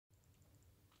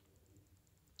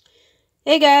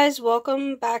Hey guys,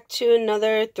 welcome back to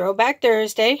another Throwback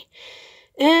Thursday.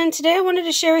 And today I wanted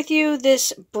to share with you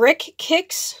this Brick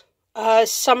Kicks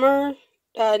summer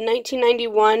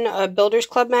 1991 Builders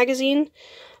Club magazine.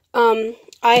 I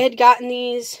had gotten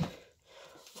these,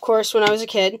 of course, when I was a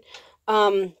kid.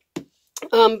 They're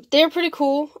pretty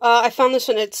cool. I found this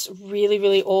one, it's really,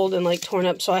 really old and like torn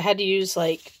up, so I had to use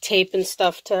like tape and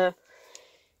stuff to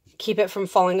keep it from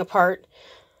falling apart.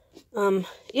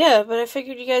 Yeah, but I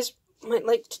figured you guys might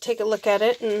like to take a look at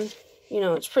it, and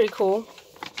it's pretty cool.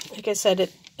 Like I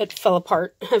said, it fell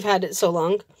apart. I've had it so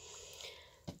long.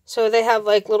 So they have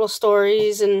like little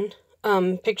stories and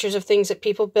pictures of things that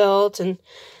people built, and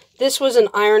this was an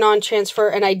iron-on transfer,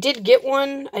 and I did get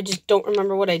one. I just don't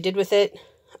remember what I did with it.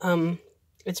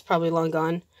 It's probably long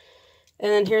gone.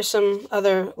 And then here's some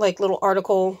other like little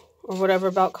article or whatever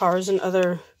about cars and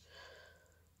other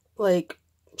like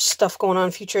stuff going on,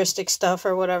 futuristic stuff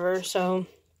or whatever. So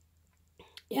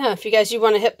yeah, if you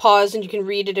want to hit pause and you can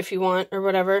read it if you want or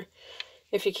whatever,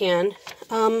 if you can.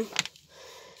 And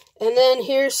then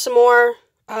here's some more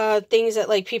things that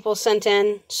like people sent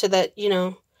in so that,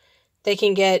 they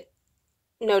can get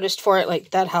noticed for it.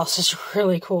 Like that house is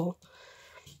really cool.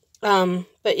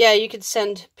 But yeah, you could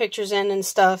send pictures in and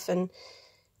stuff and,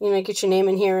 get your name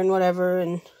in here and whatever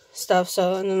and stuff.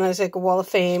 So, and then there's like a wall of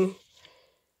fame.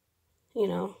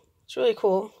 It's really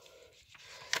cool.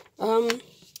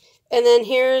 And then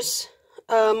here's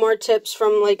more tips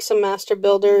from like some master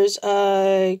builders,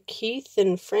 Keith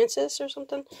and Francis or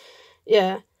something.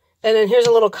 Yeah. And then here's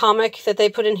a little comic that they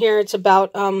put in here. It's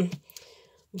about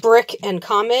Brick and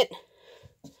Comet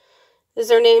is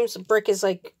their names. Brick is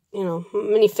like,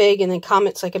 minifig, and then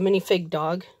Comet's like a minifig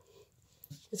dog.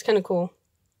 It's kind of cool.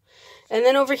 And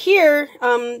then over here,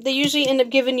 they usually end up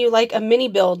giving you like a mini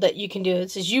build that you can do.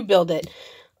 It says you build it.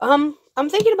 I'm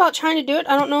thinking about trying to do it.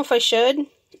 I don't know if I should.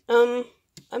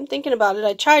 I'm thinking about it.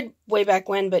 I tried way back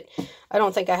when, but I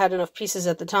don't think I had enough pieces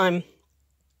at the time.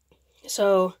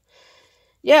 So,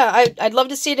 yeah, I'd love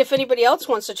to see it if anybody else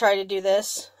wants to try to do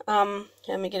this.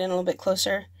 Let me get in a little bit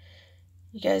closer.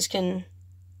 You guys can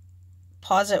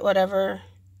pause it, whatever.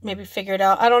 Maybe figure it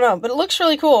out. I don't know, but it looks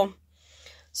really cool.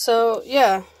 So,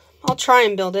 yeah, I'll try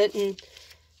and build it and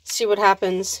see what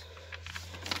happens.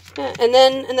 Yeah, and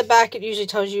then in the back, it usually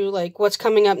tells you, like, what's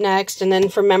coming up next. And then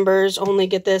for members, only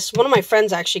get this. One of my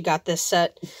friends actually got this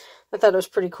set. I thought it was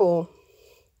pretty cool.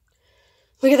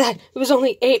 Look at that. It was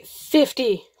only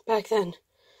 $8.50 back then.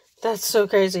 That's so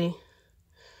crazy.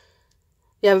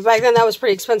 Yeah, but back then, that was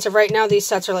pretty expensive. Right now, these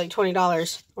sets are like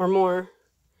 $20 or more.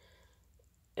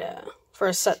 Yeah, for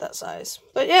a set that size.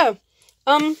 But, yeah.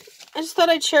 I just thought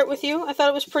I'd share it with you. I thought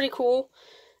it was pretty cool.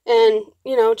 And,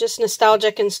 just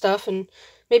nostalgic and stuff. And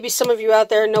maybe some of you out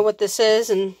there know what this is,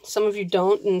 and some of you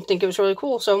don't, and think it was really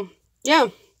cool. So, yeah.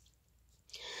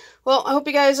 Well, I hope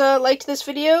you guys liked this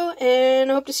video,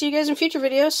 and I hope to see you guys in future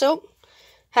videos. So,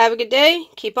 have a good day,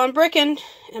 keep on bricking,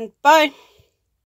 and bye.